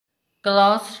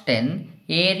Class 10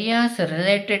 Areas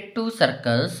related to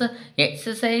circles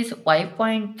exercise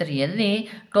 5.3 ಅಲ್ಲಿ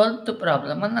 12th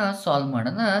problem ಅನ್ನು solve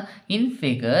ಮಾಡೋಣ. In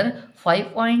figure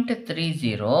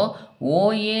 5.30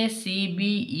 OACB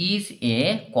is a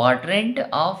quadrant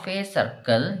of a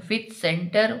circle with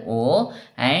center O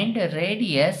and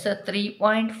radius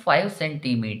 3.5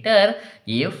 cm.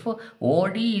 If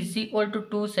OD is equal to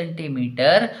 2 cm,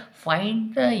 find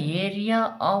the area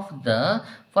of the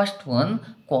first one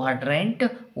quadrant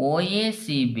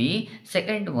OACB,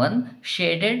 second one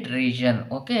shaded region.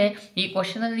 Okay, ಈ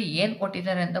question ಅಲ್ಲಿ ಏನು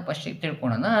ಕೊಟ್ಟಿದ್ದಾರೆ ಅಂತ first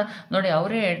ತಿಳ್ಕೊಳ್ಳೋಣ. ನೋಡಿ,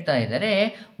 ಅವರೇ ಹೇಳ್ತಾ ಇದ್ದಾರೆ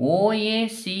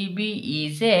OACB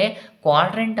is A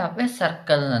quadrant of A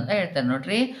circle ಅಂತ ಹೇಳ್ತಾರೆ.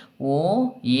 ನೋಡ್ರಿ,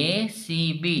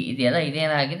 OACB ಇದೆಯಲ್ಲ,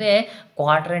 ಇದೇನಾಗಿದೆ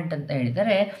ಕ್ವಾಡ್ರೆಂಟ್ ಅಂತ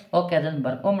ಹೇಳಿದ್ದಾರೆ. ಓಕೆ, ಅದನ್ನು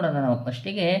ಬರ್ಕೊಂಬಿಡೋಣ ನಾವು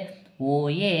ಫಸ್ಟಿಗೆ.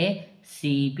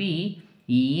 OACB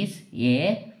is A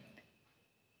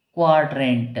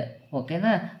quadrant.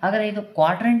 ಓಕೆನಾ? ಹಾಗಾದರೆ ಇದು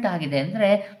ಕ್ವಾಡ್ರೆಂಟ್ ಆಗಿದೆ ಅಂದರೆ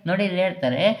ನೋಡಿ, ಇಲ್ಲಿ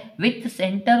ಹೇಳ್ತಾರೆ ವಿತ್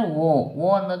ಸೆಂಟರ್ ಓ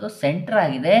ಅನ್ನೋದು ಸೆಂಟರ್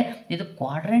ಆಗಿದೆ. ಇದು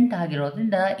ಕ್ವಾಡ್ರೆಂಟ್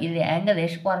ಆಗಿರೋದ್ರಿಂದ ಇಲ್ಲಿ ಆ್ಯಂಗಲ್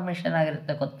ಎಷ್ಟು ಫಾರ್ಮೇಷನ್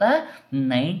ಆಗಿರುತ್ತೆ ಗೊತ್ತಾ?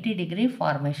 90 ಡಿಗ್ರಿ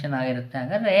ಫಾರ್ಮೇಷನ್ ಆಗಿರುತ್ತೆ.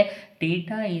 ಹಾಗಾದರೆ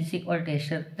ಟೀಟಾ ಈಸ್ ಈಕ್ವಲ್ ಟು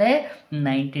ಎಷ್ಟಿರುತ್ತೆ?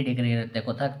 90 ಡಿಗ್ರಿ ಇರುತ್ತೆ.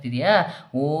 ಗೊತ್ತಾಗ್ತಿದೆಯಾ?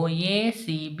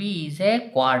 OACB is A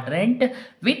quadrant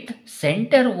with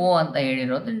centre ಓ ಅಂತ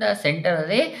ಹೇಳಿರೋದ್ರಿಂದ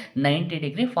ಸೆಂಟರಲ್ಲಿ 90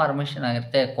 ಡಿಗ್ರಿ ಫಾರ್ಮೇಷನ್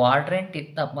ಆಗಿರುತ್ತೆ. ಕ್ವಾಡ್ರೆಂಟ್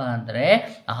ಇತ್ತಪ್ಪ ಅಂದರೆ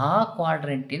ಆ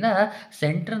ಕ್ವಾಡ್ರೆಂಟಿನ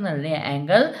ಸೆಂಟರ್ನಲ್ಲಿ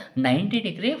ಆ್ಯಂಗಲ್ 90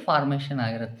 ಡಿಗ್ರಿ ಫಾರ್ಮೇಷನ್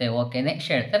ಆಗಿರುತ್ತೆ. ಓಕೆ, ನೆಕ್ಸ್ಟ್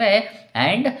ಹೇಳ್ತಾರೆ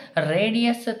ಆ್ಯಂಡ್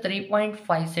ರೇಡಿಯಸ್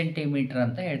 3.5 ಸೆಂಟಿಮೀಟರ್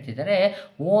ಅಂತ ಹೇಳ್ತಿದ್ದಾರೆ.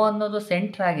 ಓ ಅನ್ನೋದು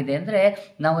ಸೆಂಟರ್ ಆಗಿದೆ ಅಂದರೆ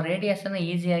ನಾವು ರೇಡಿಯಸನ್ನು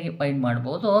ಈಸಿಯಾಗಿ ಫೈಂಡ್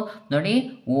ಮಾಡ್ಬೋದು. ನೋಡಿ,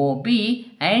 OB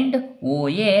and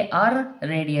OA R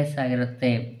radius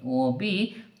ಆಗಿರುತ್ತೆ. OB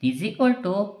is equal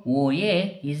to OA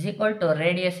is equal to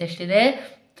radius ಎಷ್ಟಿದೆ?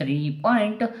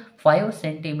 3.5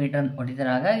 ಸೆಂಟಿಮೀಟರ್ ಅಂತ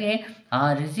ಕೊಟ್ಟಿದ್ದಾರೆ. ಹಾಗಾಗಿ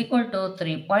R is equal to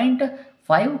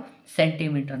 3.5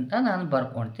 centimetre ಅಂತ ನಾನು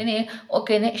ಬರ್ಕೊಳ್ತೀನಿ.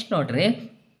 ಓಕೆ, ನೆಕ್ಸ್ಟ್ ನೋಡ್ರಿ,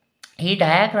 ಈ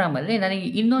ಡಯಾಗ್ರಾಮಲ್ಲಿ ನನಗೆ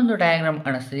ಇನ್ನೊಂದು ಡಯಾಗ್ರಾಮ್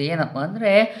ಕಾಣಿಸ್ತಿದೆ. ಏನಪ್ಪ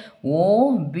ಅಂದರೆ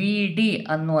OBD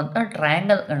ಅನ್ನುವಂಥ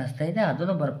ಟ್ರಯಾಂಗಲ್ ಕಾಣಿಸ್ತಾ ಇದೆ.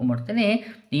 ಅದನ್ನು ಬರ್ಕೊಂಡ್ಬಿಡ್ತೀನಿ.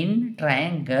 ಇನ್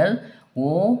ಟ್ರಯಾಂಗಲ್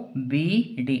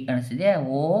OBD ಕಾಣಿಸ್ತಿದೆ.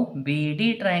 OBD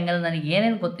ಟ್ರಯಾಂಗಲ್ ನನಗೆ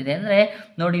ಏನೇನು ಗೊತ್ತಿದೆ ಅಂದರೆ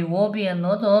ನೋಡಿ, OB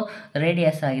ಅನ್ನೋದು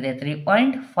ರೇಡಿಯಸ್ ಆಗಿದೆ,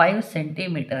 3.5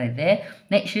 ಸೆಂಟಿಮೀಟರ್ ಇದೆ.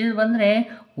 ನೆಕ್ಸ್ಟ್ ಇಲ್ಲಿ ಬಂದರೆ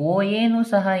OAನೂ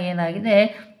ಸಹ ಏನಾಗಿದೆ?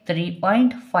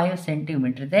 3.5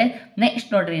 ಸೆಂಟಿಮೀಟರ್ ಇದೆ. ನೆಕ್ಸ್ಟ್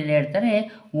ನೋಡ್ರಿ, ಇಲ್ಲಿ ಹೇಳ್ತಾರೆ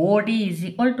OD is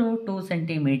equal to 2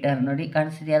 centimetre. ನೋಡಿ,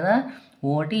 ಕಾಣಿಸ್ತಿದೆಯಲ್ಲ,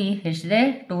 OD ಎಷ್ಟಿದೆ?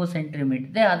 2 ಸೆಂಟಿಮೀಟರ್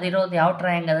ಇದೆ. ಅದಿರೋದು ಯಾವ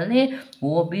ಟ್ರಯಾಂಗಲಲ್ಲಿ?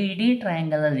 OBD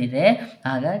ಟ್ರಯಾಂಗಲಲ್ಲಿದೆ.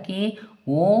 ಹಾಗಾಗಿ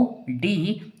OD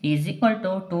is equal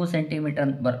to 2 centimetre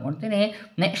ಅಂತ ಬರ್ಕೊಳ್ತೀನಿ.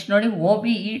 ನೆಕ್ಸ್ಟ್ ನೋಡಿ, OB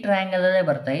ಈ ಟ್ರಯಾಂಗಲಲ್ಲೇ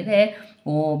ಬರ್ತಾ ಇದೆ.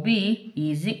 OB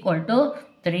is equal to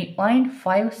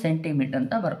 3.5 centimetre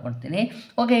ಅಂತ ಬರ್ಕೊಳ್ತೀನಿ.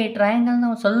 ಓಕೆ, ಈ ಟ್ರಯಾಂಗಲ್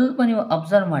ನಾವು ಸ್ವಲ್ಪ ನೀವು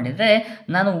ಅಬ್ಸರ್ವ್ ಮಾಡಿದರೆ,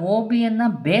 ನಾನು OBಯನ್ನು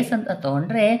ಬೇಸ್ ಅಂತ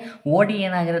ತೊಗೊಂಡ್ರೆ OD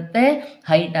ಏನಾಗಿರುತ್ತೆ?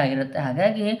 ಹೈಟ್ ಆಗಿರುತ್ತೆ.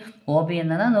 ಹಾಗಾಗಿ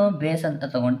OBಯನ್ನು ನಾನು ಬೇಸ್ ಅಂತ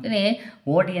ತೊಗೊಳ್ತೀನಿ,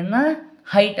 ODಯನ್ನು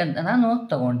ಹೈಟ್ ಅಂತ ನಾನು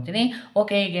ತೊಗೊಳ್ತೀನಿ.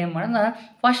 ಓಕೆ, ಈಗ ಏನು ಮಾಡೋಣ?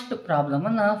 ಫಸ್ಟ್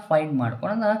ಪ್ರಾಬ್ಲಮನ್ನು ಫೈಂಡ್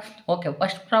ಮಾಡ್ಕೊಳ್ಳೋಣ. ಓಕೆ,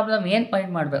 ಫಸ್ಟ್ ಪ್ರಾಬ್ಲಮ್ ಏನು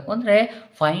ಫೈಂಡ್ ಮಾಡಬೇಕು ಅಂದರೆ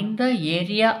find the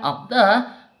area of the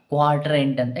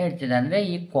quadrant ಅಂತ ಹೇಳ್ತಿದೆ. ಅಂದರೆ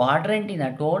ಈ ಕ್ವಾಡ್ರೆಂಟಿನ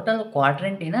ಟೋಟಲ್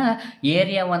ಕ್ವಾಡ್ರೆಂಟಿನ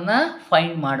ಏರಿಯಾವನ್ನು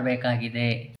ಫೈಂಡ್ ಮಾಡಬೇಕಾಗಿದೆ.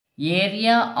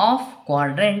 Area of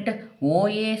quadrant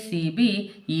OACB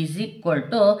is equal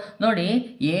to, ನೋಡಿ,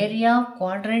 area of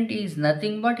quadrant is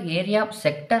nothing but area of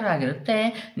sector ಆಗಿರುತ್ತೆ.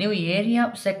 ನೀವು ಏರಿಯಾ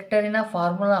ಆಫ್ ಸೆಕ್ಟರಿನ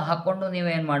ಫಾರ್ಮುಲಾ ಹಾಕ್ಕೊಂಡು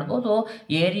ನೀವೇನು ಮಾಡ್ಬೋದು?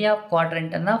 ಏರಿಯಾ ಆಫ್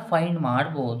ಕ್ವಾಡ್ರೆಂಟನ್ನು ಫೈಂಡ್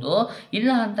ಮಾಡ್ಬೋದು.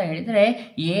 ಇಲ್ಲ ಅಂತ ಹೇಳಿದರೆ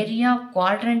ಏರಿಯಾ ಆಫ್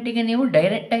ಕ್ವಾಡ್ರೆಂಟಿಗೆ ನೀವು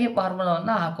ಡೈರೆಕ್ಟಾಗಿ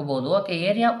ಫಾರ್ಮುಲಾವನ್ನು ಹಾಕೋಬೋದು. ಓಕೆ,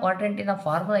 ಏರಿಯಾ ಆಫ್ ಕ್ವಾಡ್ರೆಂಟಿನ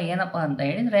ಫಾರ್ಮುಲಾ ಏನಪ್ಪ ಅಂತ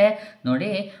ಹೇಳಿದರೆ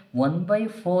ನೋಡಿ,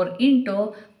 1/4 ಇಂಟು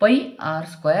ಪೈ ಆರ್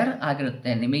ಸ್ಕ್ವೇರ್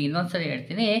ಆಗಿರುತ್ತೆ. ನಿಮಗೆ ಇನ್ನೊಂದ್ಸರಿ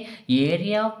ಹೇಳ್ತೀನಿ,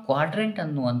 ಏರಿಯಾ ಆಫ್ ಕ್ವಾಡ್ರೆಂಟ್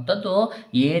ಅನ್ನುವಂಥದ್ದು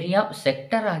ಏರಿಯಾ ಆಫ್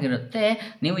ಸೆಕ್ಟರ್ ಆಗಿರುತ್ತೆ.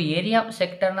 ನೀವು ಏರಿಯಾ ಆಫ್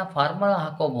ಸೆಕ್ಟರ್ನ ಫಾರ್ಮುಲಾ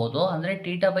ಹಾಕೋಬಹುದು. ಅಂದರೆ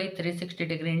theta by 360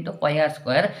 degree into pi R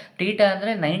square. Theta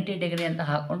ಅಂದರೆ 90 ಡಿಗ್ರಿ ಅಂತ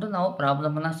ಹಾಕ್ಕೊಂಡು ನಾವು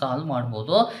ಪ್ರಾಬ್ಲಮನ್ನು ಸಾಲ್ವ್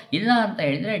ಮಾಡ್ಬೋದು. ಇಲ್ಲ ಅಂತ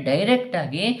ಹೇಳಿದರೆ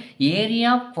ಡೈರೆಕ್ಟಾಗಿ ಏರಿಯಾ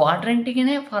ಆಫ್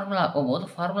ಕ್ವಾಡ್ರೆಂಟಿಗೆ ಫಾರ್ಮುಲಾ ಹಾಕೋಬಹುದು.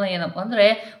 ಫಾರ್ಮುಲಾ ಏನಪ್ಪ ಅಂದರೆ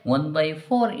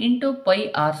 1/4 ಇಂಟು ಪೈ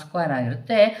ಆರ್ ಸ್ಕ್ವೇರ್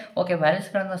ಆಗಿರುತ್ತೆ. ಓಕೆ,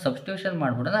 ವ್ಯಾಲ್ಯೂಸ್ಗಳನ್ನು ಸಬ್ಸ್ಟಿಟ್ಯೂಷನ್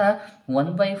ಮಾಡಿಬಿಡೋಣ.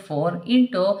 1/4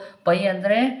 ಇಂಟು ಪೈ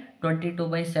ಅಂದರೆ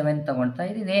 22/7 ತಗೊಳ್ತಾ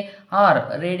ಇದ್ದೀನಿ. ಆರ್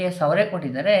ರೇಡಿಯಸ್ ಅವರೇ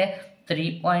ಕೊಟ್ಟಿದ್ದಾರೆ,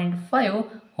 3.5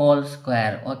 ಹೋಲ್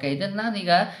ಸ್ಕ್ವೇರ್. ಓಕೆ, ಇದನ್ನು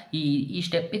ನಾನೀಗ ಈ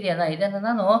ಸ್ಟೆಪ್ ಇದೆಯಲ್ಲ, ಇದನ್ನು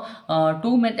ನಾನು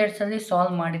 2 ಮೆಥಡ್ಸಲ್ಲಿ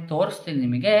ಸಾಲ್ವ್ ಮಾಡಿ ತೋರಿಸ್ತೀನಿ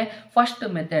ನಿಮಗೆ. ಫಸ್ಟ್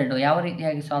ಮೆಥಡ್ ಯಾವ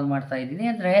ರೀತಿಯಾಗಿ ಸಾಲ್ವ್ ಮಾಡ್ತಾ ಇದ್ದೀನಿ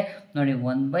ಅಂದರೆ ನೋಡಿ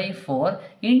 1/4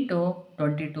 ಇಂಟು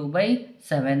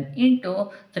 22/7 ಇಂಟು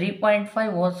 3.5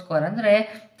 ಹೋಲ್ ಸ್ಕ್ವೇರ್ ಅಂದರೆ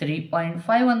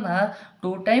 3.5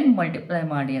 2 ಟೈಮ್ ಮಲ್ಟಿಪ್ಲೈ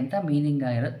ಮಾಡಿ ಅಂತ ಮೀನಿಂಗ್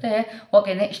ಆಗಿರುತ್ತೆ.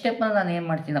 ಓಕೆ, ನೆಕ್ಸ್ಟ್ ಸ್ಟೆಪ್ಪಲ್ಲಿ ನಾನು ಏನು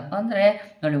ಮಾಡ್ತೀನಪ್ಪ ಅಂದರೆ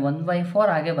ನೋಡಿ 1/4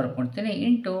 ಹಾಗೆ ಬರ್ಕೊಡ್ತೀನಿ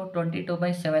ಇಂಟು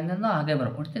 22/7 ಹಾಗೆ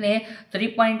ಬರ್ಕೊಡ್ತೀನಿ.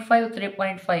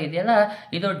 3.5 ಇದೆಯಲ್ಲ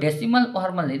ಇದು ಡೆಸಿಮಲ್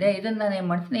ಫಾರ್ಮಲ್ ಇದೆ, ಇದನ್ನು ನಾನು ಏನು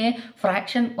ಮಾಡ್ತೀನಿ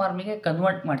ಫ್ರ್ಯಾಕ್ಷನ್ ಫಾರ್ಮಿಗೆ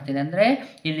ಕನ್ವರ್ಟ್ ಮಾಡ್ತೀನಿ. ಅಂದರೆ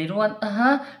ಇಲ್ಲಿರುವಂತಹ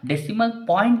ಡೆಸಿಮಲ್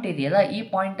ಪಾಯಿಂಟ್ ಇದೆಯಲ್ಲ ಈ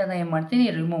ಪಾಯಿಂಟನ್ನು ಏನು ಮಾಡ್ತೀನಿ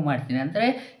ರಿಮೂವ್ ಮಾಡ್ತೀನಿ. ಅಂದರೆ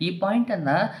ಈ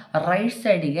ಪಾಯಿಂಟನ್ನು ರೈಟ್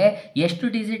ಸೈಡಿಗೆ ಎಷ್ಟು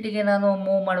ಡಿಜಿಟಿಗೆ ನಾನು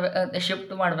ಮೂವ್ ಮಾಡಬೇಕಾಗುತ್ತೆ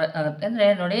ಶಿಫ್ಟ್ ಮಾಡಬೇಕಾಗುತ್ತೆ ಅಂದರೆ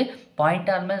ನೋಡಿ ಪಾಯಿಂಟ್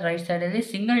ಆದಮೇಲೆ ರೈಟ್ ಸೈಡಲ್ಲಿ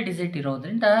ಸಿಂಗಲ್ ಡಿಜಿಟ್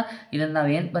ಇರೋದ್ರಿಂದ ಇದನ್ನು ನಾವು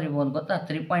ಏನು ಬರಿಬೋದು ಗೊತ್ತಾ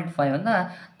 3.5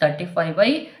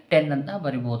 35/10 ಅಂತ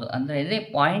ಬರಿಬೋದು. ಅಂದರೆ ಇಲ್ಲಿ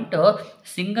ಪಾಯಿಂಟು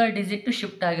ಸಿಂಗಲ್ ಡಿಜಿಟ್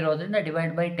ಶಿಫ್ಟ್ ಆಗಿರೋದ್ರಿಂದ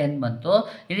ಡಿವೈಡ್ ಬೈ 10 ಬಂತು.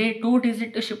 ಇಲ್ಲಿ 2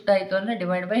 ಡಿಜಿಟ್ ಶಿಫ್ಟ್ ಆಯಿತು ಅಂದರೆ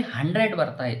ಡಿವೈಡ್ ಬೈ 100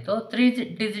 ಬರ್ತಾ ಇತ್ತು. 3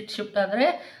 ಡಿಜಿಟ್ ಶಿಫ್ಟ್ ಆದರೆ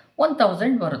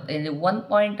 1000 ಬರುತ್ತೆ. ಇಲ್ಲಿ 1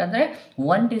 ಪಾಯಿಂಟ್ ಅಂದರೆ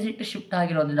 1 ಡಿಜಿಟ್ ಶಿಫ್ಟ್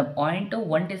ಆಗಿರೋದ್ರಿಂದ ಪಾಯಿಂಟು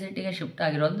 1 ಡಿಜಿಟಿಗೆ ಶಿಫ್ಟ್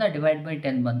ಆಗಿರೋದ್ರಿಂದ ಡಿವೈಡ್ ಬೈ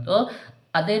 10 ಬಂತು.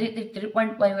 ಅದೇ ರೀತಿ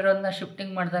 3.5 ಇರೋದನ್ನ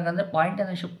ಶಿಫ್ಟಿಂಗ್ ಮಾಡಿದಾಗ ಅಂದರೆ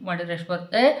ಪಾಯಿಂಟನ್ನು ಶಿಫ್ಟ್ ಮಾಡಿದರೆ ಎಷ್ಟು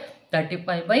ಬರುತ್ತೆ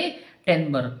 35/10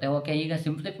 ಬರುತ್ತೆ. ಓಕೆ, ಈಗ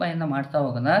ಸಿಂಪ್ಲಿಫೈಯನ್ನು ಮಾಡ್ತಾ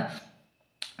ಹೋಗೋಣ.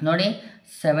 ನೋಡಿ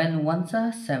 7 1s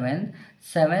 7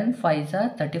 7 5s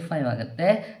 35 ಆಗುತ್ತೆ.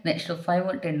 ನೆಕ್ಸ್ಟ್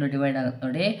 5 10 ಡಿವೈಡ್ ಆಗುತ್ತೆ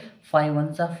ನೋಡಿ 5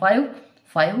 1s 5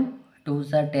 5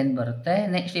 2s 10 ಬರುತ್ತೆ.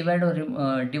 ನೆಕ್ಸ್ಟ್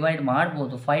ಡಿವೈಡ್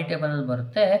ಮಾಡ್ಬೋದು 5 ಟೇಬಲಲ್ಲಿ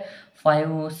ಬರುತ್ತೆ.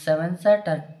 5 7s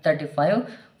 35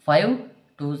 5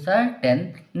 2s 10.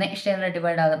 ನೆಕ್ಸ್ಟ್ ಏನಾರ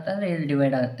ಡಿವೈಡ್ ಆಗುತ್ತೆ ಅಂದರೆ ಇಲ್ಲಿ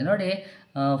ಡಿವೈಡ್ ಆಗುತ್ತೆ ನೋಡಿ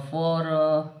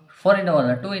 4 ಇಂದ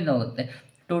ಹೋಗಲ್ಲ 2 ಇಂದ ಹೋಗುತ್ತೆ.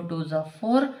 2 2s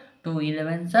 4 2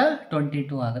 11s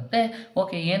 22 ಆಗುತ್ತೆ.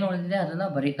 ಓಕೆ, ಏನು ಉಳಿದಿದೆ ಅದನ್ನು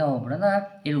ಬರೀತಾ ಹೋಗ್ಬಿಡೋಣ.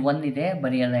 ಇಲ್ಲಿ 1 ಇದೆ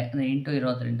ಬರೆಯಲ್ಲ ಇಂಟು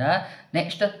ಇರೋದ್ರಿಂದ.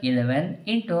 ನೆಕ್ಸ್ಟ್ 11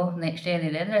 ಇಂಟು ನೆಕ್ಸ್ಟ್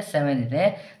ಏನಿದೆ ಅಂದರೆ 7 ಇದೆ.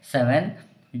 7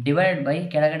 ಡಿವೈಡ್ ಬೈ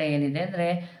ಕೆಳಗಡೆ ಏನಿದೆ ಅಂದರೆ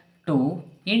 2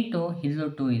 ಇಂಟು ಇಲ್ಲೂ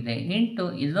 2 ಇದೆ ಇಂಟು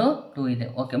ಇಲ್ಲೂ 2 ಇದೆ.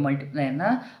 ಓಕೆ, ಮಲ್ಟಿಪ್ಲೈಯನ್ನು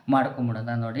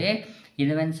ಮಾಡ್ಕೊಂಬಿಡೋಣ. ನೋಡಿ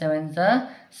 11 7s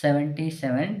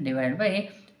 77 divide by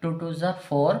 2 2s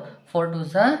 4 4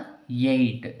 2s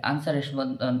 8. Answer ಎಷ್ಟು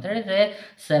ಬಂತು ಅಂತ ಹೇಳಿದರೆ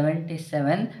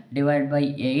 77 ಡಿವೈಡ್ ಬೈ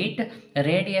 8.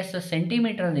 ರೇಡಿಯಸ್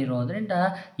ಸೆಂಟಿಮೀಟ್ರಲ್ಲಿ ಇರೋದ್ರಿಂದ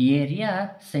ಏರಿಯಾ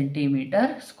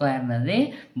ಸೆಂಟಿಮೀಟರ್ ಸ್ಕ್ವೇರ್ನಲ್ಲಿ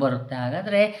ಬರುತ್ತೆ.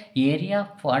 ಹಾಗಾದರೆ ಏರಿಯಾ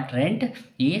ಕ್ವಾಡ್ರೆಂಟ್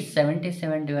ಈ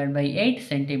 77 ಡಿವೈಡ್ ಬೈ 8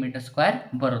 ಸೆಂಟಿಮೀಟರ್ ಸ್ಕ್ವೇರ್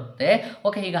ಬರುತ್ತೆ.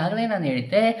 ಓಕೆ, ಈಗಾಗಲೇ ನಾನು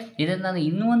ಹೇಳಿದ್ದೆ ಇದನ್ನು ನಾನು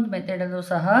ಇನ್ನೂ ಒಂದು ಮೆಥಡಲ್ಲೂ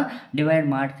ಸಹ ಡಿವೈಡ್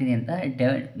ಮಾಡ್ತೀನಿ ಅಂತ.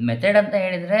 ಮೆಥಡ್ ಅಂತ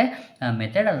ಹೇಳಿದರೆ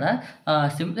ಮೆಥಡಲ್ಲ,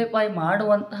 ಸಿಂಪ್ಲಿಫೈ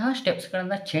ಮಾಡುವಂತಹ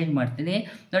ಸ್ಟೆಪ್ಸ್ಗಳನ್ನು ಚೇಂಜ್ ಮಾಡ್ತೀನಿ.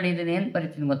 ನೋಡಿ ಇದನ್ನು ಏನು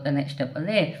ಬರಿತೀನಿ ಗೊತ್ತಾ next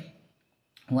ಸ್ಟೆಪ್ಪಲ್ಲಿ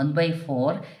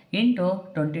 1/4 into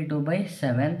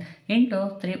 22/7 into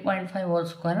 3.5 whole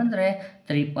square ಅಂದರೆ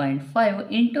 3.5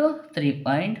 ಇಂಟು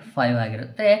 3.5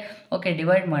 ಆಗಿರುತ್ತೆ. ಓಕೆ,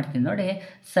 ಡಿವೈಡ್ ಮಾಡ್ತೀನಿ ನೋಡಿ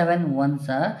 7 1s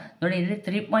ನೋಡಿ ಇಲ್ಲಿ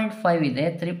 3.5 ಇದೆ.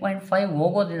 3.5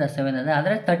 ಹೋಗೋದಿಲ್ಲ 7ಅಲ್ಲಿ,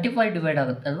 ಆದರೆ 35 ಡಿವೈಡ್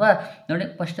ಆಗುತ್ತಲ್ವಾ. ನೋಡಿ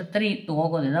ಫಸ್ಟ್ 3 ಇತ್ತು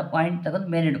ಹೋಗೋದಿಲ್ಲ, ಪಾಯಿಂಟ್ ತೆಗೆದು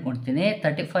ಮೇಲೆ ಇಟ್ಕೊಳ್ತೀನಿ.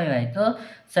 35 ಆಯಿತು.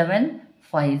 7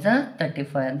 5s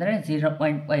 35 ಅಂದರೆ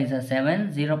 0.5s 7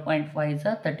 0.5s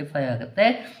 35 ಆಗುತ್ತೆ.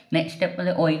 ನೆಕ್ಸ್ಟ್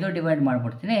ಸ್ಟೆಪ್ಪಲ್ಲಿ ಇದು ಡಿವೈಡ್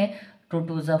ಮಾಡಿಬಿಡ್ತೀನಿ. 2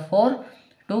 2s 4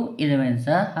 2 11s.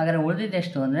 ಹಾಗಾದರೆ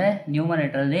ಉಳಿದಿದ್ದೆಷ್ಟು ಅಂದರೆ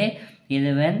ನ್ಯೂಮರೇಟರಲ್ಲಿ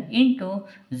 11 ಇಂಟು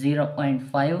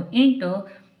 0.5 ಇಂಟು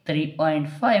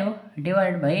 3.5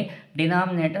 ಡಿವೈಡ್ ಬೈ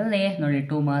ಡಿನಾಮಿನೇಟರಲ್ಲಿ ನೋಡಿ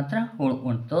 2 ಮಾತ್ರ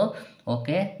ಉಳ್ಕೊಳ್ತು.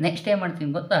 ಓಕೆ, ನೆಕ್ಸ್ಟ್ ಏನು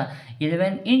ಮಾಡ್ತೀನಿ ಗೊತ್ತಾ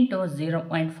 11 ಇಂಟು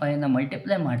 0.5ನ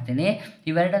ಮಲ್ಟಿಪ್ಲೈ ಮಾಡ್ತೀನಿ.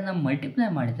 ಇವೆರಡನ್ನು ಮಲ್ಟಿಪ್ಲೈ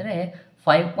ಮಾಡಿದರೆ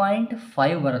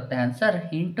 5.5 ಬರುತ್ತೆ ಆನ್ಸರ್.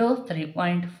 ಇಂಟು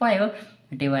 3.5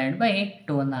 ಡಿವೈಡ್ ಬೈ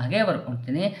 2 ಹಾಗೆ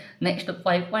ಬರ್ಕೊಳ್ತೀನಿ. ನೆಕ್ಸ್ಟ್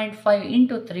 5.5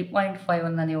 ಇಂಟು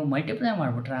 3.5 ನೀವು ಮಲ್ಟಿಪ್ಲೈ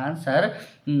ಮಾಡಿಬಿಟ್ರೆ ಆನ್ಸರ್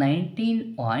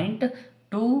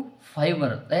 19.25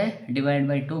 ಬರುತ್ತೆ. Divide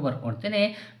by 2 ಬರ್ಕೊಳ್ತೀನಿ.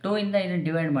 2 ಇಂದ ಇದನ್ನು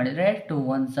ಡಿವೈಡ್ ಮಾಡಿದರೆ 2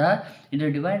 1s ಇದು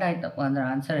ಡಿವೈಡ್ ಆಯ್ತಪ್ಪ ಅಂದರೆ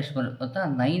ಆನ್ಸರ್ ಎಷ್ಟು ಬರುತ್ತೆ ಗೊತ್ತಾ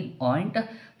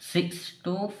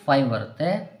 9.625 ಬರುತ್ತೆ.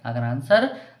 ಹಾಗಾದ್ರೆ ಆನ್ಸರ್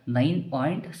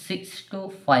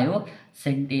 9.625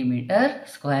 ಸೆಂಟಿಮೀಟರ್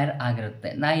ಸ್ಕ್ವೇರ್ ಆಗಿರುತ್ತೆ.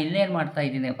 ನಾನು ಇಲ್ಲೇನು ಮಾಡ್ತಾ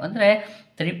ಇದ್ದೀನಿ ಅಂದರೆ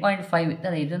 3.5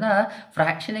 ಇದ್ದರೆ ಇದನ್ನು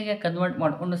ಫ್ರ್ಯಾಕ್ಷನಿಗೆ ಕನ್ವರ್ಟ್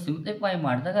ಮಾಡಿಕೊಂಡು ಸಿಂಪ್ಲಿಫೈ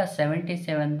ಮಾಡಿದಾಗ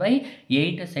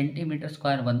 77/8 ಸೆಂಟಿಮೀಟರ್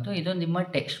ಸ್ಕ್ವೇರ್ ಬಂತು. ಇದು ನಿಮ್ಮ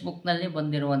ಟೆಕ್ಸ್ಟ್ ಬುಕ್ನಲ್ಲಿ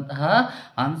ಬಂದಿರುವಂತಹ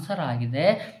ಆನ್ಸರ್ ಆಗಿದೆ.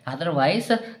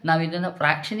 ಅದರ್ವೈಸ್ ನಾವು ಇದನ್ನು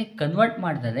ಫ್ರ್ಯಾಕ್ಷನಿಗೆ ಕನ್ವರ್ಟ್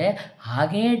ಮಾಡಿದರೆ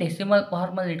ಹಾಗೆಯೇ ಡೆಸಿಮಲ್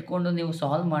ಫಾರ್ಮಲ್ಲಿ ಇಟ್ಕೊಂಡು ನೀವು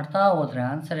ಸಾಲ್ವ್ ಮಾಡ್ತಾ ಹೋದರೆ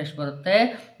ಆನ್ಸರ್ ಎಷ್ಟು ಬರುತ್ತೆ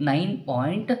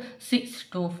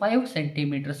 9.625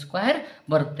 ಸೆಂಟಿಮೀಟರ್ ಸ್ಕ್ವೇರ್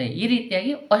ಬರುತ್ತೆ. ಈ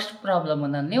ರೀತಿಯಾಗಿ ಫಸ್ಟ್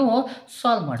ಪ್ರಾಬ್ಲಮನ್ನು ನೀವು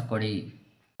ಸಾಲ್ವ್ ಮಾಡಿಕೊಡಿ.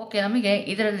 ಓಕೆ, ನಮಗೆ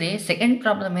ಇದರಲ್ಲಿ ಸೆಕೆಂಡ್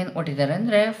ಪ್ರಾಬ್ಲಮ್ ಏನು ಕೊಟ್ಟಿದ್ದಾರೆ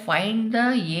ಅಂದರೆ find the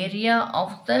area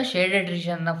of the shaded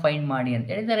ರೀಜನ್ನ find ಮಾಡಿ ಅಂತ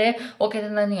ಹೇಳಿದ್ದಾರೆ. ಓಕೆ,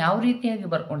 ಇದನ್ನು ನಾನು ಯಾವ ರೀತಿಯಾಗಿ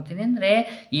ಬರ್ಕೊಳ್ತೀನಿ ಅಂದರೆ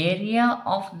area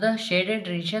of the shaded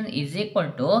region is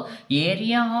equal to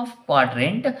area of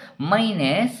quadrant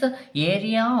minus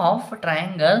area of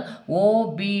triangle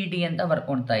OBD ಅಂತ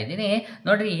ಬರ್ಕೊಳ್ತಾ ಇದ್ದೀನಿ.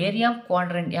 ನೋಡಿರಿ, ಏರಿಯಾ ಆಫ್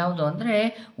ಕ್ವಾಡ್ರೆಂಟ್ ಯಾವುದು ಅಂದರೆ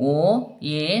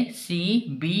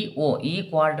OACBO. ಈ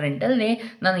ಕ್ವಾಡ್ರೆಂಟಲ್ಲಿ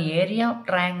ನಾನು ಏರಿಯಾ ಆಫ್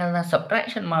ಟ್ರಯಾಂಗಲ್ನ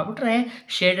ಸಬ್ಟ್ರಾಕ್ಷನ್ ಮಾಡಿಬಿಟ್ರೆ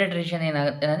ಶೇಡೆಡ್ ರೀಜನ್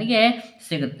ಏನಾಗುತ್ತೆ ನನಗೆ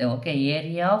ಸಿಗುತ್ತೆ. Okay,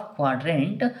 area of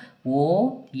quadrant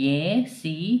OACBO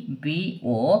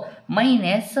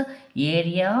minus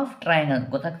area of triangle.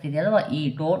 ಗೊತ್ತಾಗ್ತಿದೆಯಲ್ವಾ? ಈ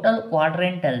ಟೋಟಲ್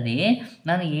ಕ್ವಾಡ್ರೆಂಟಲ್ಲಿ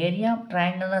ನಾನು ಏರಿಯಾ ಆಫ್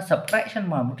ಟ್ರಯಾಂಗಲ್ನ ಸಬ್ಟ್ರಾಕ್ಷನ್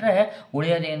ಮಾಡಿಬಿಟ್ರೆ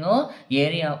ಉಳಿಯೋದೇನು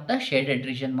area of the shaded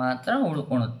region ಮಾತ್ರ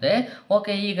ಉಳ್ಕೊಳುತ್ತೆ.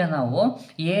 ಓಕೆ, ಈಗ ನಾವು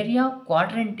ಏರಿಯಾ ಆಫ್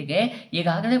ಕ್ವಾಡ್ರೆಂಟ್ಗೆ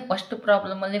ಈಗಾಗಲೇ ಫಸ್ಟ್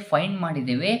ಪ್ರಾಬ್ಲಮಲ್ಲಿ ಫೈಂಡ್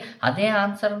ಮಾಡಿದ್ದೀವಿ, ಅದೇ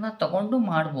ಆನ್ಸರ್ನ ತಗೊಂಡು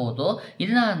ಮಾಡ್ಬೋದು.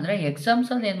 ಇಲ್ಲ ಅಂದರೆ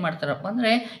ಎಕ್ಸಾಮ್ಸಲ್ಲಿ ಏನು ಮಾಡ್ತಾರಪ್ಪ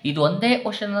ಅಂದರೆ ಇದೊಂದೇ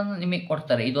ಕ್ವಶನನ್ನು ನಿಮಗೆ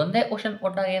ಕೊಡ್ತಾರೆ. ಇದೊಂದೇ ಕ್ವಶನ್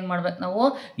ಕೊಟ್ಟಾಗ ಏನು ಮಾಡ್ಬೇಕು ನಾವು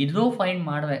ಇಲ್ಲೂ ಫೈಂಡ್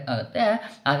ಮಾಡಬೇಕಾಗುತ್ತೆ.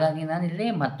 ಹಾಗಾಗಿ ನಾನು ಇಲ್ಲಿ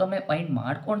ಮತ್ತೊಮ್ಮೆ ಫೈಂಡ್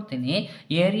ಮಾಡ್ಕೊಳ್ತೀನಿ.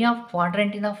 ಏರಿಯಾ ಆಫ್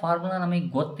ಕ್ವಾಡ್ರೆಂಟಿನ ಫಾರ್ಮುಲಾ ನಮಗೆ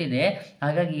ಗೊತ್ತಿದೆ.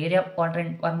 ಹಾಗಾಗಿ ಏರಿಯಾ ಆಫ್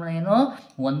ಕ್ವಾಡ್ರೆಂಟ್ ಫಾರ್ಮುಲಾ ಏನು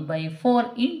 1/4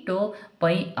 into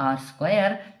pi R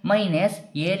square minus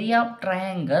area of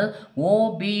triangle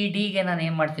OBDಗೆ ನಾನು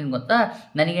ಏನು ಮಾಡ್ತೀನಿ ಗೊತ್ತಾ,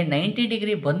 ನನಗೆ 90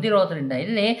 ಡಿಗ್ರಿ ಬಂದಿರೋದ್ರಿಂದ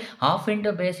ಇಲ್ಲಿ half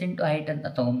into base into height ಅಂತ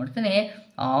ತೊಗೊಂಡ್ಬಿಡ್ತೀನಿ.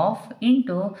 Half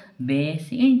into base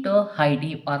into height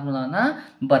ಈ ಫಾರ್ಮುಲಾನ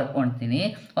ಬರ್ಕೊಳ್ತೀನಿ.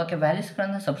 Okay,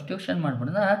 ವ್ಯಾಲ್ಯೂಸ್ಗಳನ್ನು substitution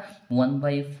ಮಾಡ್ಬಿಡೋಣ.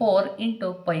 1/4 ಇಂಟು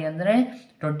ಪೈ ಅಂದರೆ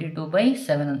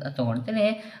 22/7 ಅಂತ ತೊಗೊಳ್ತೀನಿ.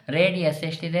 ರೇಡಿಯಸ್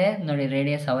ಎಷ್ಟಿದೆ ನೋಡಿ,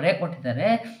 ರೇಡಿಯಸ್ ಅವರೇ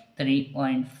ಕೊಟ್ಟಿದ್ದಾರೆ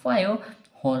 3.5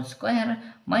 ಹೋಲ್ ಸ್ಕ್ವೇರ್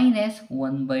ಮೈನಸ್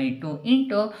 1/2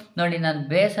 ಇಂಟು ನೋಡಿ, ನಾನು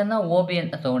ಬೇಸನ್ನು OB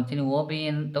ಅಂತ ತೊಗೊಳ್ತೀನಿ. OB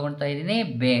ಅಂತ ತೊಗೊಳ್ತಾ ಇದ್ದೀನಿ.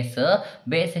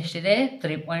 ಬೇಸ್ ಎಷ್ಟಿದೆ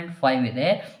 3.5 ಇದೆ.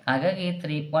 ಹಾಗಾಗಿ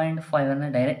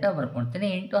 3.5 ಡೈರೆಕ್ಟಾಗಿ ಬರ್ಕೊಳ್ತೀನಿ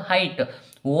ಇಂಟು ಹೈಟ್.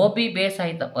 OB ಬೇಸ್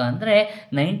ಆಯ್ತಪ್ಪ ಅಂದರೆ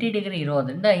 90 ಡಿಗ್ರಿ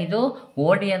ಇರೋದ್ರಿಂದ ಇದು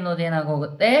OD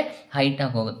ಅನ್ನೋದೇನಾಗೋಗುತ್ತೆ ಹೈಟ್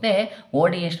ಆಗೋಗುತ್ತೆ.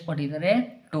 OD ಎಷ್ಟು ಕೊಟ್ಟಿದ್ದಾರೆ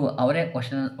 2, ಅವರೇ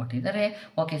ಕ್ವಶನಲ್ಲಿ ಕೊಟ್ಟಿದ್ದಾರೆ.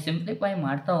 ಓಕೆ, ಸಿಂಪ್ಲಿಫೈ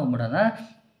ಮಾಡ್ತಾ ಹೋಗ್ಬಿಡೋಣ.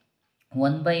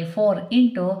 1/4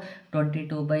 ಇಂಟು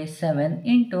 22/7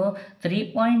 ಇಂಟು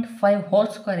 3.5 ಹೋಲ್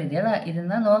ಸ್ಕ್ವೇರ್ ಇದೆಯಲ್ಲ, ಇದನ್ನು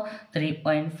ನಾನು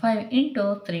 3.5 ಇಂಟು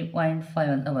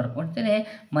 3.5 ಅಂತ ಬರ್ಕೊಡ್ತೀನಿ.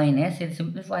 ಮೈನಸ್ ಇದು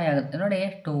ಸಿಂಪ್ಲಿಫೈ ಆಗುತ್ತೆ ನೋಡಿ,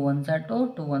 2 1s are 2,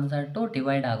 2 1s are 2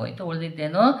 divide ಆಗೋಯ್ತು.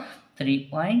 ಉಳಿದಿದ್ದೇನು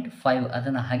 3.5,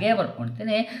 ಅದನ್ನು ಹಾಗೆ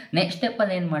ಬರ್ಕೊಳ್ತೀನಿ. ನೆಕ್ಸ್ಟ್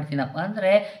ಸ್ಟೆಪ್ಪಲ್ಲಿ ಏನು ಮಾಡ್ತೀನಪ್ಪ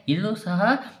ಅಂದರೆ ಇಲ್ಲೂ ಸಹ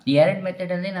ಎರಡು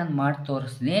ಮೆಥಡಲ್ಲಿ ನಾನು ಮಾಡಿ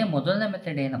ತೋರಿಸ್ತೀನಿ. ಮೊದಲನೇ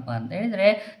ಮೆಥಡ್ ಏನಪ್ಪ ಅಂತ ಹೇಳಿದರೆ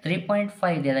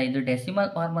 3.5 ಇದೆಯಲ್ಲ, ಇದು ಡೆಸಿಮಲ್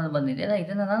ಫಾರ್ಮಲ್ ಬಂದಿದೆಯಲ್ಲ,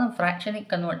 ಇದನ್ನು ನಾನು ಫ್ರ್ಯಾಕ್ಷನಿಗೆ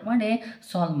ಕನ್ವರ್ಟ್ ಮಾಡಿ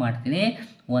ಸಾಲ್ವ್ ಮಾಡ್ತೀನಿ.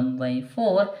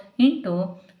 1/4 ಇಂಟು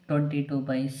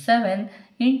 22/7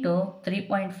 ಇಂಟು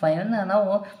 3.5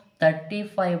 ನಾವು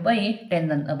 35/10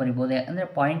 ಅಂತ ಬರಿಬೋದು. ಯಾಕಂದರೆ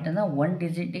ಪಾಯಿಂಟನ್ನು 1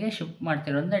 ಡಿಜಿಟಿಗೆ ಶಿಫ್ಟ್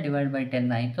ಮಾಡ್ತಿರೋದ್ರಿಂದ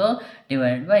 /10 ಆಯಿತು.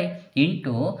 ಡಿವೈಡ್ ಬೈ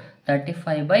ಇಂಟು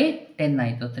 35/10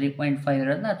 ಆಯಿತು. 3.5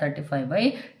 ಇರೋದನ್ನ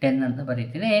 35/10 ಅಂತ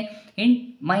ಬರಿತೀನಿ.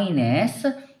 ಮೈನಸ್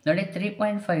ನೋಡಿ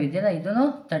 3.5 ಇದೆಯಲ್ಲ, ಇದನ್ನು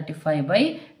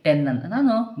 35/10 ಅಂತ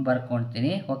ನಾನು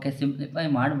ಬರ್ಕೊಳ್ತೀನಿ. ಓಕೆ, ಸಿಂಪ್ಲಿಫೈ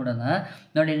ಮಾಡಿಬಿಡೋಣ.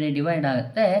 ನೋಡಿ, ಇಲ್ಲಿ ಡಿವೈಡ್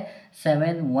ಆಗುತ್ತೆ.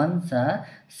 7 1s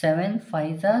 7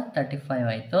 5s 35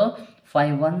 ಆಯಿತು.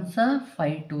 5 1s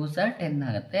 5 2s 10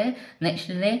 ಆಗುತ್ತೆ. ನೆಕ್ಸ್ಟ್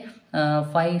ಇಲ್ಲಿ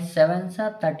 5 7s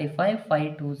 35,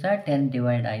 5 2s 10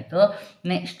 ಡಿವೈಡ್ ಆಯಿತು.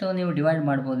 ನೆಕ್ಸ್ಟು ನೀವು ಡಿವೈಡ್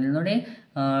ಮಾಡ್ಬೋದು. ಇಲ್ಲಿ ನೋಡಿ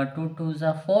 2 2s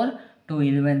 4, 2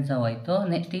 11s ಆಯಿತು.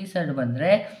 ನೆಕ್ಸ್ಟ್ ಈ ಸೈಡ್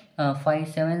ಬಂದರೆ 5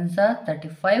 7s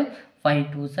 35, 5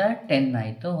 2s 10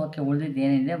 ಆಯಿತು. ಓಕೆ, ಉಳಿದಿದ್ದು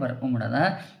ಏನಿದೆ ಬರ್ಕೊಂಬಿಡೋಣ.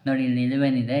 ನೋಡಿ, ಇಲ್ಲಿ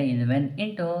 11 ಇದೆ. 11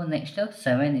 ಇಂಟು ನೆಕ್ಸ್ಟ್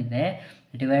 7 ಇದೆ.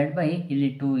 ಡಿವೈಡ್ ಬೈ ಇಲ್ಲಿ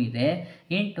 2 ಇದೆ.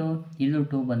 ಇಂಟು ಇಲ್ಲೂ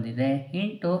 2 ಬಂದಿದೆ.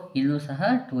 ಇಂಟು ಇಲ್ಲೂ ಸಹ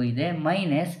 2 ಇದೆ.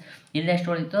 ಮೈನಸ್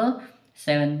ಇಲ್ಲೆಷ್ಟು ಉಳಿತು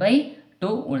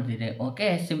 7/2 ಉಳಿದಿದೆ. ಓಕೆ,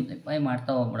 ಸಿಂಪ್ಲಿಫೈ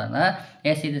ಮಾಡ್ತಾ ಹೋಗ್ಬಿಡೋಣ.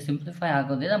 ಎಸ್, ಇದು ಸಿಂಪ್ಲಿಫೈ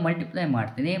ಆಗೋದಿಲ್ಲ, ಮಲ್ಟಿಪ್ಲೈ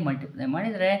ಮಾಡ್ತೀನಿ. ಮಲ್ಟಿಪ್ಲೈ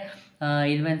ಮಾಡಿದರೆ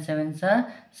 11 7s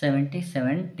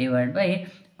 77 divide by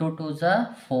 2 2s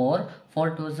 4,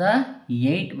 4 2s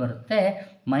 8 ಬರುತ್ತೆ.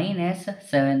 ಮೈನಸ್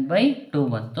 7/2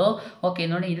 ಬಂತು. ಓಕೆ,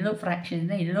 ನೋಡಿ, ಇಲ್ಲೂ ಫ್ರ್ಯಾಕ್ಷನ್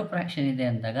ಇದೆ, ಇಲ್ಲೂ ಫ್ರ್ಯಾಕ್ಷನ್ ಇದೆ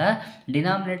ಅಂದಾಗ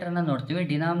ಡಿನಾಮಿನೇಟರ್ನ ನೋಡ್ತೀವಿ.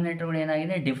 ಡಿನಾಮಿನೇಟರ್ಗಳು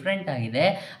ಏನಾಗಿದೆ ಡಿಫ್ರೆಂಟ್ ಆಗಿದೆ.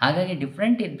 ಹಾಗಾಗಿ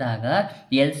ಡಿಫ್ರೆಂಟ್ ಇದ್ದಾಗ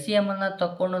LCM ಅನ್ನು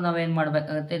ತಗೊಂಡು ನಾವೇನು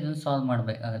ಮಾಡಬೇಕಾಗುತ್ತೆ, ಇದನ್ನು ಸಾಲ್ವ್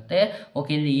ಮಾಡಬೇಕಾಗುತ್ತೆ.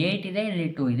 ಓಕೆ, ಇಲ್ಲಿ 8 ಇದೆ, ಇಲ್ಲಿ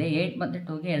 2 ಇದೆ. 8 ಮತ್ತು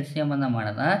 2ಗೆ LCM ಅನ್ನು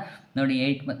ಮಾಡೋಣ. ನೋಡಿ,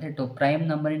 8 ಮತ್ತು 2 ಪ್ರೈಮ್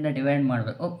ನಂಬರಿಂದ ಡಿವೈಡ್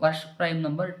ಮಾಡಬೇಕು. ಫಸ್ಟ್ ಪ್ರೈಮ್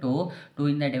ನಂಬರ್ 2,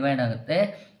 2 ಇಂದ ಡಿವೈಡ್ ಆಗುತ್ತೆ.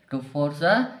 2 4s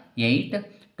 8,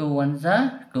 2 1s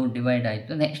 2 ಡಿವೈಡ್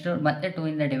ಆಯಿತು. ನೆಕ್ಸ್ಟ್ ಮತ್ತೆ 2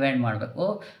 ಇಂದ ಡಿವೈಡ್ ಮಾಡಬೇಕು.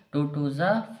 2 2s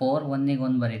 4, 1ಗೆ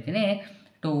 1 ಬರೀತೀನಿ.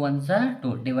 2 1s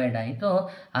 2 ಡಿವೈಡ್ ಆಯಿತು.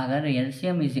 ಹಾಗಾದರೆ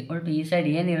LCM ಈಸ್ ಈಕ್ವಲ್ ಟು ಈ ಸೈಡ್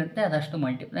ಏನಿರುತ್ತೆ ಅದಷ್ಟು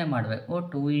ಮಲ್ಟಿಪ್ಲೈ ಮಾಡಬೇಕು.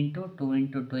 2 ಇಂಟು 2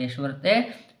 ಇಂಟು 2 ಎಷ್ಟು ಬರುತ್ತೆ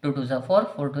 2 2s 4,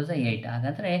 4 2s 8.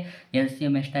 ಹಾಗಾದರೆ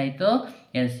LCM ಎಷ್ಟಾಯಿತು,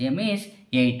 LCM ಈಸ್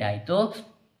 8 ಆಯಿತು.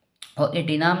 ಓಕೆ,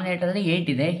 ಡಿನಾಮಿನೇಟರಲ್ಲಿ 8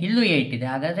 ಇದೆ, ಇಲ್ಲೂ 8 ಇದೆ.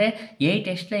 ಹಾಗಾದರೆ 8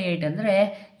 ಎಷ್ಟೇ 8 ಅಂದರೆ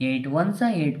 8 1s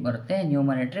 8 ಬರುತ್ತೆ.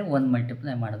 ನ್ಯೂಮರೇಟ್ರಿಗೆ 1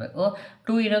 ಮಲ್ಟಿಪ್ಲೈ ಮಾಡಬೇಕು.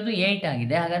 2 ಇರೋದು 8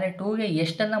 ಆಗಿದೆ. ಹಾಗಾದರೆ 2ಗೆ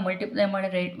ಎಷ್ಟನ್ನು ಮಲ್ಟಿಪ್ಲೈ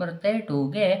ಮಾಡಿದರೆ 8 ಬರುತ್ತೆ,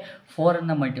 2ಗೆ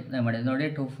 4ಅನ್ನು ಮಲ್ಟಿಪ್ಲೈ ಮಾಡಿದೆ. ನೋಡಿ,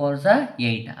 2 4s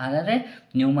 8. ಹಾಗಾದರೆ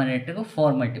ನ್ಯೂಮರೇಟ್ರಿಗೂ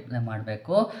 4 ಮಲ್ಟಿಪ್ಲೈ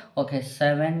ಮಾಡಬೇಕು. ಓಕೆ,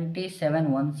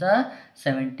 77 1s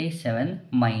 77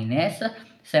 ಮೈನಸ್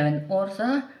 7 4s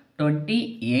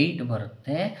 28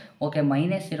 ಬರುತ್ತೆ. ಓಕೆ,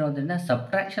 ಮೈನಸ್ ಇರೋದ್ರಿಂದ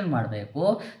ಸಬ್ಟ್ರಾಕ್ಷನ್ ಮಾಡಬೇಕು.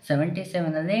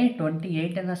 77ಅಲ್ಲಿ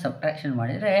 28ಅನ್ನು ಸಬ್ಟ್ರಾಕ್ಷನ್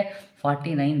ಮಾಡಿದರೆ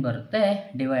 49 ಬರುತ್ತೆ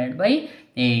ಡಿವೈಡ್ ಬೈ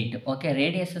 8. ಓಕೆ,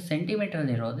 ರೇಡಿಯಸ್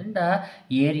ಸೆಂಟಿಮೀಟ್ರಲ್ಲಿ ಇರೋದ್ರಿಂದ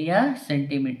ಏರಿಯಾ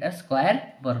ಸೆಂಟಿಮೀಟರ್ ಸ್ಕ್ವೇರ್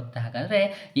ಬರುತ್ತೆ. ಹಾಗಾದರೆ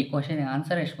ಈ ಕ್ವಶನಿಗೆ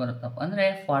ಆನ್ಸರ್ ಎಷ್ಟು ಬರುತ್ತಪ್ಪ ಅಂದರೆ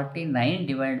 49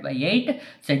 ಡಿವೈಡ್ ಬೈ 8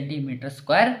 ಸೆಂಟಿಮೀಟರ್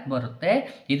ಸ್ಕ್ವೇರ್ ಬರುತ್ತೆ.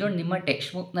 ಇದು ನಿಮ್ಮ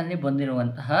ಟೆಕ್ಸ್ಟ್ ಬುಕ್ನಲ್ಲಿ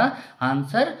ಬಂದಿರುವಂತಹ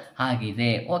ಆನ್ಸರ್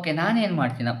ಆಗಿದೆ. ಓಕೆ, ನಾನೇನು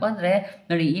ಮಾಡ್ತೀನಪ್ಪ ಅಂದರೆ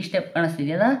ನೋಡಿ, ಈ ಸ್ಟೆಪ್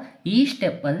ಕಾಣಿಸ್ತಿದೆಯಲ್ಲ, ಈ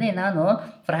ಸ್ಟೆಪ್ಪಲ್ಲಿ ನಾನು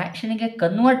ಫ್ರ್ಯಾಕ್ಷನಿಗೆ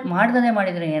ಕನ್ವರ್ಟ್ ಮಾಡ್ದೇ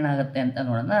ಮಾಡಿದರೆ ಏನಾಗುತ್ತೆ ಅಂತ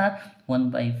ನೋಡೋಣ.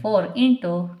 1/4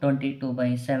 into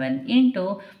 22/7 into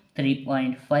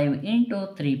 3.5 into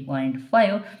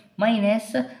 3.5 minus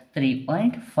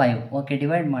 3.5. Okay,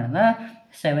 divide ಮಾಡೋಣ.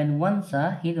 7 1s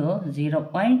ಇದು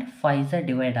 0.5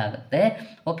 ಡಿವೈಡ್ ಆಗುತ್ತೆ.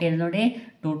 ಓಕೆ, ಇಲ್ಲಿ ನೋಡಿ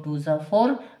 2 2s 4,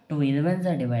 2 11s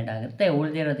ಡಿವೈಡ್ ಆಗುತ್ತೆ.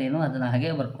 ಉಳಿದಿರೋದೇನು ಅದನ್ನು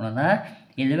ಹಾಗೆ ಬರ್ಕೊಳ್ಳೋಣ.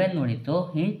 11 ಉಳಿತು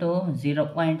ಇಂಟು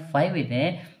 0.5 ಇದೆ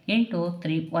ಇಂಟು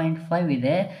 3.5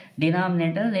 ಇದೆ.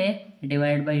 ಡಿನಾಮಿನೇಟರಲ್ಲಿ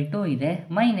ಡಿವೈಡ್ ಬೈ 2 ಇದೆ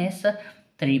ಮೈನಸ್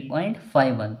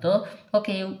 3.5 ಬಂತು.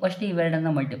 ಓಕೆ, ಫಸ್ಟ್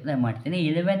ಇವೆರಡನ್ನು ಮಲ್ಟಿಪ್ಲೈ ಮಾಡ್ತೀನಿ.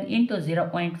 11 ಇಂಟು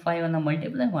 0.5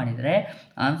 ಮಲ್ಟಿಪ್ಲೈ ಮಾಡಿದರೆ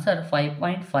ಆನ್ಸರ್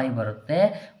 5.5 ಬರುತ್ತೆ.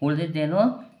 ಉಳಿದಿದ್ದೇನು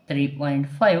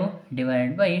 3.5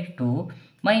 ಡಿವೈಡ್ ಬೈ 2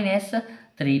 ಮೈನಸ್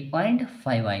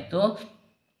 3.5 ಆಯಿತು.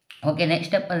 ಓಕೆ,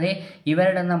 ನೆಕ್ಸ್ಟ್ ಸ್ಟೆಪ್ಪಲ್ಲಿ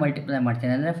ಇವೆರಡನ್ನು ಮಲ್ಟಿಪ್ಲೈ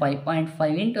ಮಾಡ್ತೀನಿ. ಅಂದರೆ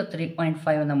 5.5 ಇಂಟು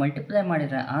 3.5 ಮಲ್ಟಿಪ್ಲೈ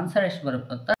ಮಾಡಿದರೆ ಆನ್ಸರ್ ಎಷ್ಟು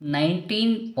ಬರುತ್ತೆ ಅಂತ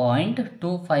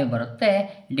 19.25 ಬರುತ್ತೆ.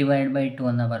 Divide by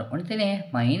 2 ಬರ್ಕೊಳ್ತೀನಿ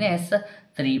minus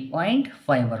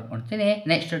 3.5 ಬರ್ಕೊಳ್ತೀನಿ.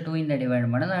 ನೆಕ್ಸ್ಟ್ 2 ಇಂದ ಡಿವೈಡ್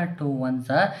ಮಾಡೋಣ. 2 1s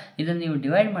ಇದನ್ನು ನೀವು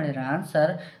ಡಿವೈಡ್ ಮಾಡಿದರೆ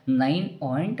ಆನ್ಸರ್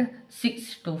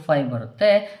 9.625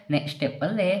 ಬರುತ್ತೆ. ನೆಕ್ಸ್ಟ್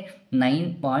ಸ್ಟೆಪ್ಪಲ್ಲಿ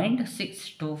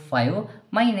 9.625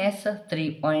 ಮೈನಸ್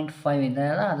 3.5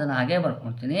 ಇದೆಯಲ್ಲ, ಅದನ್ನು ಹಾಗೆ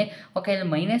ಬರ್ಕೊಳ್ತೀನಿ. ಓಕೆ, ಇಲ್ಲಿ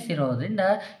ಮೈನಸ್ ಇರೋದ್ರಿಂದ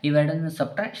ಇವೆರಡನ್ನು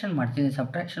ಸಬ್ಟ್ರಾಕ್ಷನ್ ಮಾಡ್ತೀನಿ.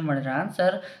 ಸಬ್ಟ್ರಾಕ್ಷನ್ ಮಾಡಿದರೆ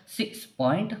ಆನ್ಸರ್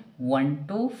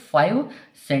 6.125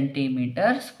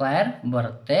 ಸೆಂಟಿಮೀಟರ್ ಸ್ಕ್ವೇರ್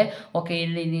ಬರುತ್ತೆ. ಓಕೆ,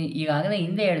 ಇಲ್ಲಿ ಈಗಾಗಲೇ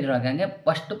ಹಿಂದೆ ಹೇಳಿದ್ರು ಹಾಗೆ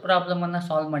ಫಸ್ಟ್ ಪ್ರಾಬ್ಲಮನ್ನು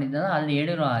ಸಾಲ್ವ್ ಮಾಡಿದ್ದಲ್ಲ, ಅಲ್ಲಿ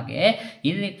ಹೇಳಿರೋ ಹಾಗೆ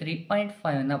ಇಲ್ಲಿ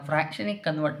 3.5 ಫ್ರ್ಯಾಕ್ಷನಿಗೆ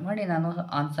ಕನ್ವರ್ಟ್ ಮಾಡಿ ನಾನು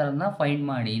ಆನ್ಸರನ್ನು ಫೈಂಡ್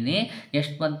ಮಾಡೀನಿ.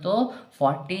 ಎಷ್ಟು ಬಂತು?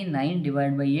 49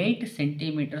 ಡಿವೈಡ್ ಬೈ 8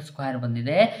 ಸೆಂಟಿಮೀಟರ್ ಸ್ಕ್ವೇರ್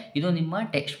ಬಂದಿದೆ. ಇದು ನಿಮ್ಮ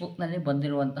ಟೆಕ್ಸ್ಟ್ ಬುಕ್ನಲ್ಲಿ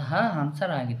ಬಂದಿರುವಂತಹ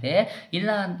ಆನ್ಸರ್ ಆಗಿದೆ. ಇಲ್ಲ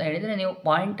ಅಂತ ಹೇಳಿದರೆ ನೀವು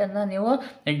ಪಾಯಿಂಟನ್ನು ನೀವು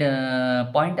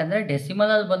ಪಾಯಿಂಟ್ ಅಂದರೆ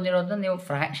ಡೆಸಿಮಲಲ್ಲಿ ಬಂದಿರೋದನ್ನ ನೀವು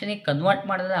ಫ್ರ್ಯಾಕ್ಷನಿಗೆ ಕನ್ವರ್ಟ್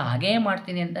ಮಾಡಿದ್ರೆ ಹಾಗೇ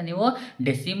ಮಾಡ್ತೀನಿ ಅಂತ ನೀವು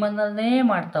ಡೆಸಿಮಲಲ್ಲೇ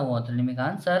ಮಾಡ್ತಾ ಹೋದ್ರೆ ನಿಮಗೆ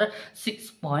ಆನ್ಸರ್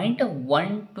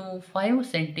 6.125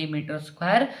 ಸೆಂಟಿಮೀಟರ್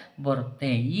ಸ್ಕ್ವೇರ್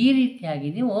ಬರುತ್ತೆ. ಈ ರೀತಿಯಾಗಿ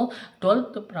ನೀವು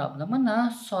 12th ಪ್ರಾಬ್ಲಮನ್ನು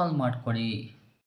ಸಾಲ್ವ್ ಮಾಡ್ಕೊಳ್ಳಿ.